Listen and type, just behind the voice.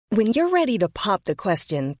When you're ready to pop the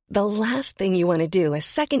question, the last thing you want to do is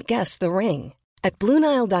second-guess the ring. At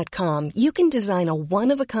BlueNile.com, you can design a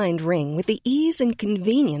one-of-a-kind ring with the ease and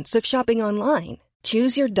convenience of shopping online.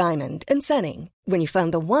 Choose your diamond and setting. When you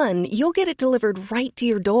find the one, you'll get it delivered right to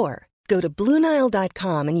your door. Go to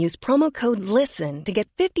BlueNile.com and use promo code LISTEN to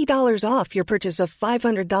get $50 off your purchase of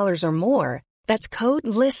 $500 or more. That's code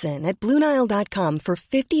LISTEN at BlueNile.com for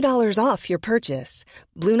 $50 off your purchase.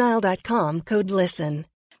 BlueNile.com, code LISTEN.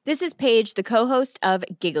 This is Paige, the co-host of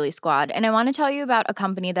Giggly Squad, and I want to tell you about a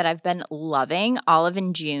company that I've been loving, Olive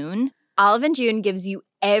 & June. Olive & June gives you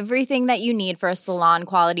everything that you need for a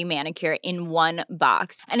salon-quality manicure in one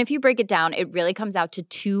box. And if you break it down, it really comes out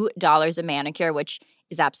to $2 a manicure, which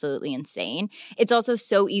is absolutely insane. It's also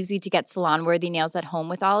so easy to get salon-worthy nails at home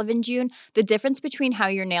with Olive & June. The difference between how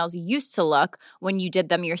your nails used to look when you did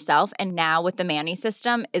them yourself and now with the Mani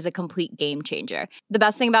system is a complete game changer. The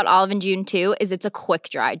best thing about Olive & June, too, is it's a quick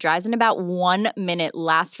dry. Dries in about 1 minute,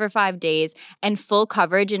 lasts for 5 days, and full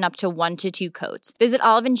coverage in up to 1 to 2 coats. Visit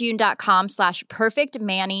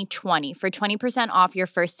oliveandjune.com/perfectmani20 for 20% off your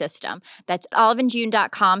first system. That's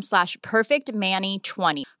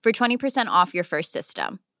oliveandjune.com/perfectmani20 for 20% off your first system.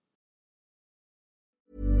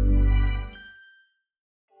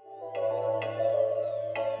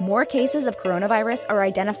 More cases of coronavirus are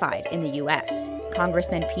identified in the U.S.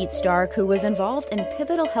 Congressman Pete Stark, who was involved in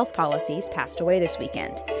pivotal health policies, passed away this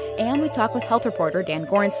weekend. And we talk with health reporter Dan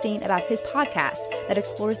Gorenstein about his podcast that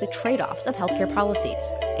explores the trade-offs of healthcare policies.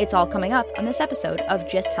 It's all coming up on this episode of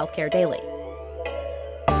Just Healthcare Daily.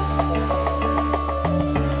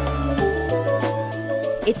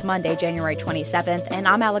 It's Monday, January 27th, and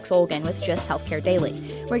I'm Alex Olgin with Just Healthcare Daily,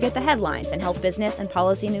 where you get the headlines and health business and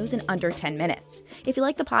policy news in under 10 minutes. If you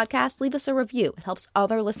like the podcast, leave us a review. It helps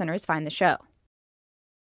other listeners find the show.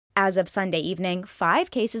 As of Sunday evening,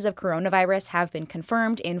 5 cases of coronavirus have been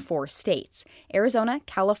confirmed in 4 states: Arizona,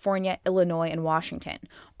 California, Illinois, and Washington.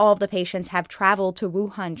 All of the patients have traveled to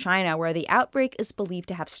Wuhan, China, where the outbreak is believed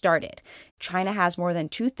to have started. China has more than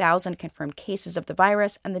 2,000 confirmed cases of the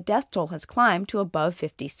virus, and the death toll has climbed to above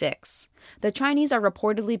 56. The Chinese are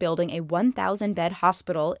reportedly building a 1,000-bed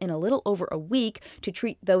hospital in a little over a week to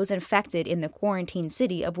treat those infected in the quarantine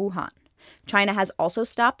city of Wuhan. China has also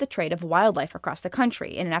stopped the trade of wildlife across the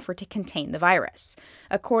country in an effort to contain the virus.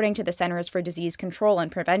 According to the Centers for Disease Control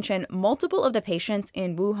and Prevention, multiple of the patients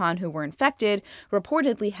in Wuhan who were infected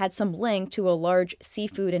reportedly had some link to a large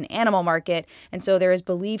seafood and animal market, and so there is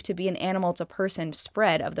believed to be an animal-to-person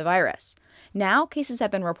spread of the virus. Now, cases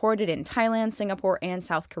have been reported in Thailand, Singapore, and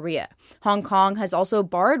South Korea. Hong Kong has also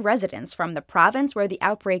barred residents from the province where the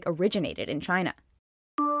outbreak originated in China.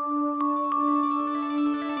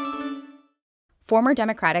 Former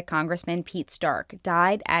Democratic Congressman Pete Stark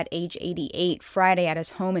died at age 88 Friday at his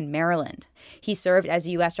home in Maryland. He served as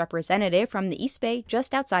a U.S. representative from the East Bay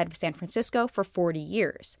just outside of San Francisco for 40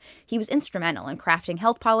 years. He was instrumental in crafting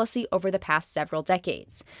health policy over the past several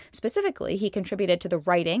decades. Specifically, he contributed to the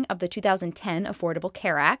writing of the 2010 Affordable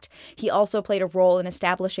Care Act. He also played a role in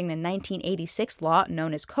establishing the 1986 law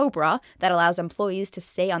known as COBRA that allows employees to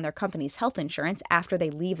stay on their company's health insurance after they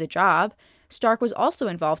leave the job. Stark was also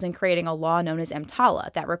involved in creating a law known as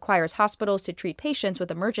EMTALA that requires hospitals to treat patients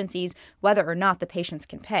with emergencies whether or not the patients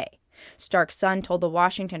can pay. Stark's son told the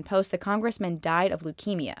Washington Post the congressman died of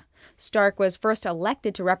leukemia. Stark was first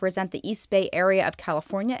elected to represent the East Bay area of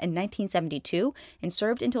California in 1972 and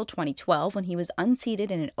served until 2012 when he was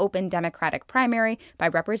unseated in an open Democratic primary by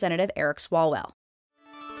Representative Eric Swalwell.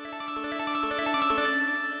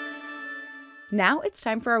 Now it's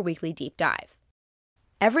time for our weekly deep dive.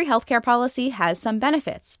 Every healthcare policy has some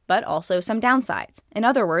benefits, but also some downsides. In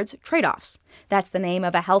other words, trade-offs. That's the name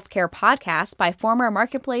of a healthcare podcast by former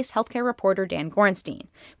Marketplace healthcare reporter Dan Gorenstein.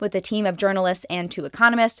 With a team of journalists and 2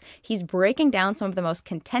 economists, he's breaking down some of the most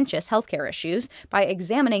contentious healthcare issues by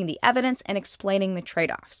examining the evidence and explaining the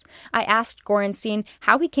trade-offs. I asked Gorenstein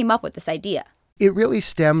how he came up with this idea. It really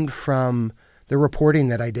stemmed from the reporting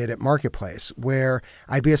that I did at Marketplace, where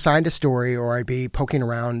I'd be assigned a story or I'd be poking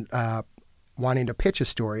around wanting to pitch a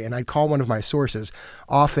story, and I'd call one of my sources.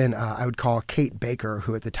 Often I would call Kate Baker,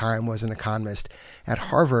 who at the time was an economist at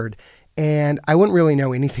Harvard, and I wouldn't really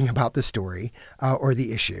know anything about the story or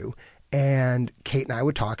the issue. And Kate and I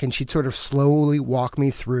would talk, and she'd sort of slowly walk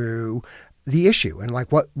me through the issue and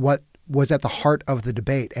like what was at the heart of the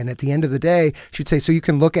debate. And at the end of the day, she'd say, so you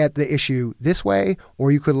can look at the issue this way,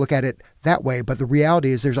 or you could look at it that way. But the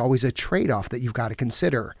reality is there's always a trade-off that you've got to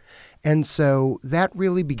consider. And so that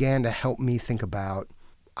really began to help me think about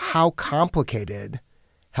how complicated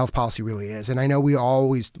health policy really is. And I know we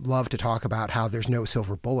always love to talk about how there's no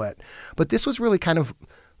silver bullet, but this was really kind of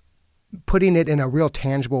putting it in a real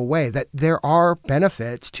tangible way that there are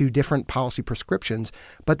benefits to different policy prescriptions,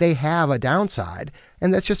 but they have a downside.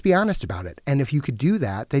 And let's just be honest about it. And if you could do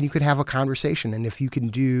that, then you could have a conversation. And if you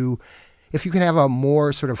can have a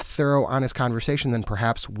more sort of thorough, honest conversation, then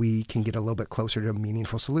perhaps we can get a little bit closer to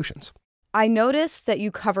meaningful solutions. I noticed that you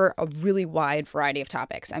cover a really wide variety of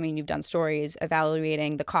topics. I mean, you've done stories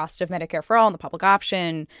evaluating the cost of Medicare for All and the public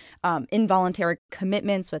option, involuntary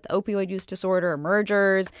commitments with opioid use disorder,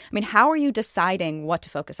 mergers. I mean, how are you deciding what to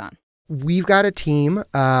focus on? We've got a team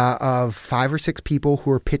of 5 or 6 people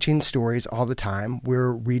who are pitching stories all the time.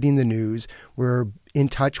 We're reading the news. We're in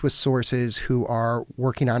touch with sources who are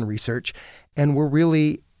working on research. And we're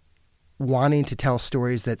really wanting to tell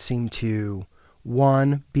stories that seem to,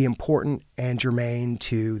 one, be important and germane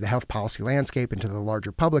to the health policy landscape and to the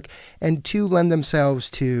larger public, and 2, lend themselves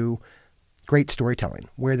to great storytelling,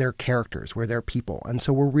 where they're characters, where they're people. And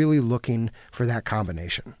so we're really looking for that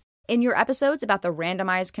combination. In your episodes about the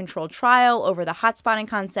randomized controlled trial over the hotspotting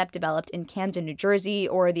concept developed in Camden, New Jersey,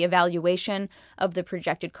 or the evaluation of the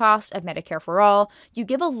projected cost of Medicare for All, you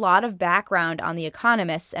give a lot of background on the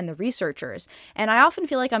economists and the researchers. And I often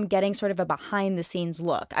feel like I'm getting sort of a behind-the-scenes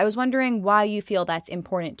look. I was wondering why you feel that's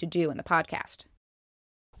important to do in the podcast.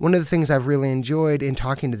 One of the things I've really enjoyed in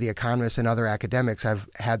talking to the economists and other academics I've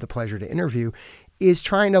had the pleasure to interview is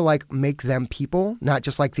trying to make them people, not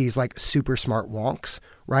just these super smart wonks,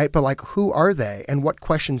 right? But who are they and what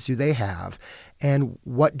questions do they have and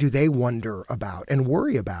what do they wonder about and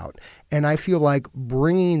worry about? And I feel like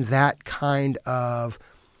bringing that kind of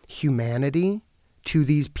humanity to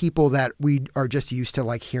these people that we are just used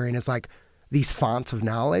to hearing as these fonts of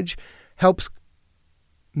knowledge helps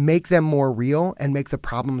make them more real and make the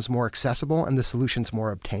problems more accessible and the solutions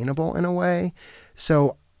more obtainable in a way.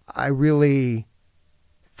 So I really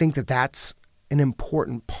think that that's an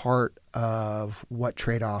important part of what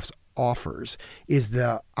Trade-Offs offers, is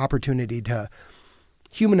the opportunity to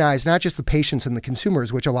humanize not just the patients and the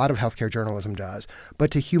consumers, which a lot of healthcare journalism does, but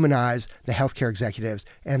to humanize the healthcare executives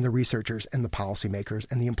and the researchers and the policymakers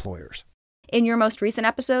and the employers. In your most recent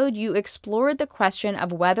episode, you explored the question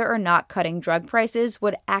of whether or not cutting drug prices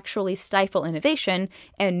would actually stifle innovation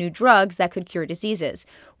and new drugs that could cure diseases.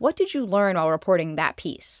 What did you learn while reporting that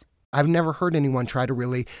piece? I've never heard anyone try to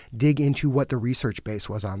really dig into what the research base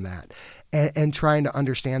was on that and trying to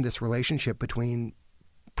understand this relationship between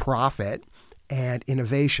profit and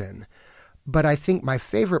innovation. But I think my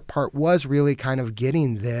favorite part was really kind of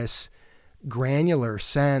getting this granular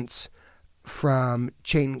sense from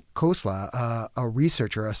Chetan Khosla, a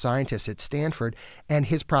researcher, a scientist at Stanford, and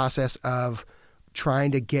his process of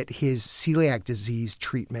trying to get his celiac disease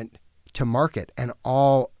treatment to market and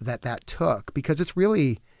all that took, because it's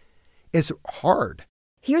hard.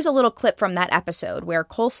 Here's a little clip from that episode where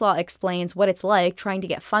Khosla explains what it's like trying to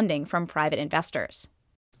get funding from private investors.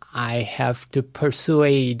 I have to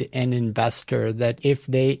persuade an investor that if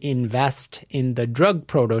they invest in the drug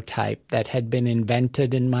prototype that had been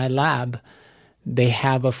invented in my lab, they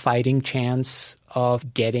have a fighting chance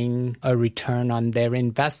of getting a return on their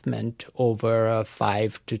investment over a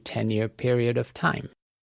 5 to 10 year period of time.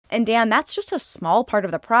 And Dan, that's just a small part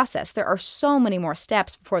of the process. There are so many more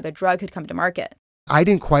steps before the drug could come to market. I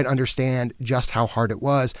didn't quite understand just how hard it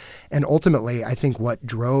was. And ultimately, I think what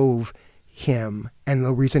drove him and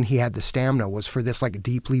the reason he had the stamina was for this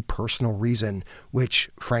deeply personal reason, which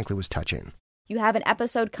frankly was touching. You have an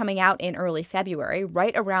episode coming out in early February,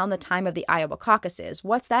 right around the time of the Iowa caucuses.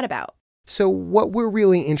 What's that about? So what we're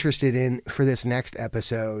really interested in for this next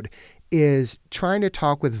episode is trying to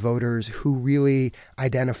talk with voters who really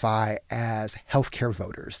identify as healthcare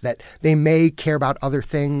voters, that they may care about other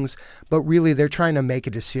things, but really they're trying to make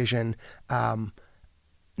a decision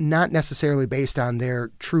not necessarily based on their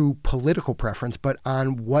true political preference, but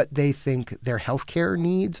on what they think their healthcare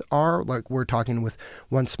needs are. We're talking with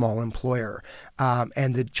one small employer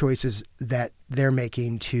and the choices that they're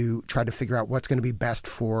making to try to figure out what's going to be best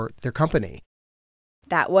for their company.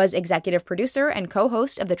 That was executive producer and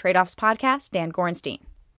co-host of the Trade-Offs podcast, Dan Gorenstein.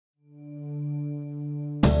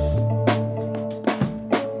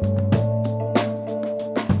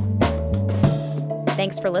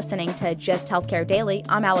 Thanks for listening to Just Healthcare Daily.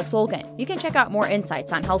 I'm Alex Olgin. You can check out more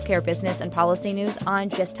insights on healthcare business and policy news on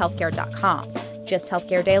justhealthcare.com. Just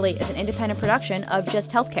Healthcare Daily is an independent production of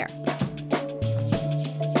Just Healthcare.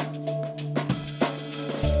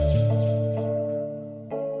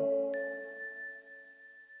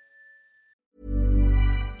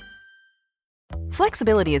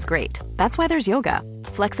 Flexibility is great. That's why there's yoga.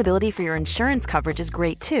 Flexibility for your insurance coverage is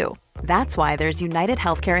great too. That's why there's United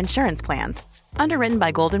Healthcare Insurance Plans. Underwritten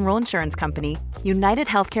by Golden Rule Insurance Company, United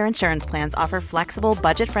Healthcare Insurance Plans offer flexible,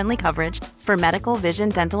 budget-friendly coverage for medical, vision,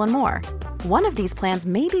 dental, and more. One of these plans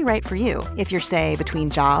may be right for you if you're, say, between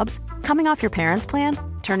jobs, coming off your parents' plan,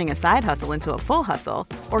 turning a side hustle into a full hustle,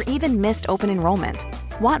 or even missed open enrollment.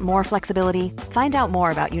 Want more flexibility? Find out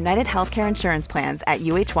more about United Healthcare Insurance Plans at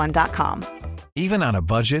uh1.com. Even on a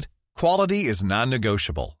budget, quality is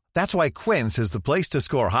non-negotiable. That's why Quince is the place to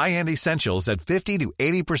score high-end essentials at 50 to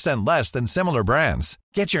 80% less than similar brands.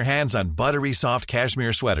 Get your hands on buttery soft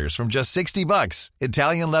cashmere sweaters from just $60,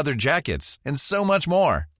 Italian leather jackets, and so much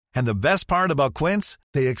more. And the best part about Quince,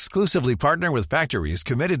 they exclusively partner with factories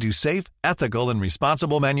committed to safe, ethical, and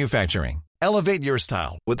responsible manufacturing. Elevate your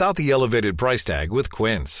style without the elevated price tag with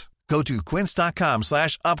Quince. Go to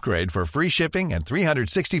quince.com/upgrade for free shipping and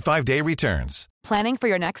 365-day returns. Planning for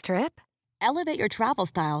your next trip? Elevate your travel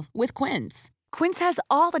style with Quince. Quince has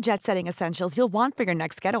all the jet-setting essentials you'll want for your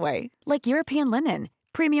next getaway, like European linen,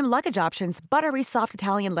 premium luggage options, buttery soft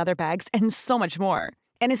Italian leather bags, and so much more.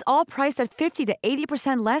 And is all priced at 50 to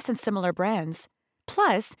 80% less than similar brands.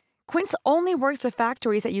 Plus, Quince only works with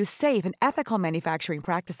factories that use safe and ethical manufacturing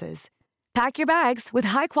practices. Pack your bags with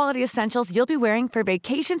high-quality essentials you'll be wearing for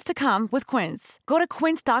vacations to come with Quince. Go to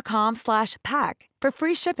quince.com/pack for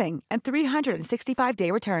free shipping and 365-day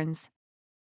returns.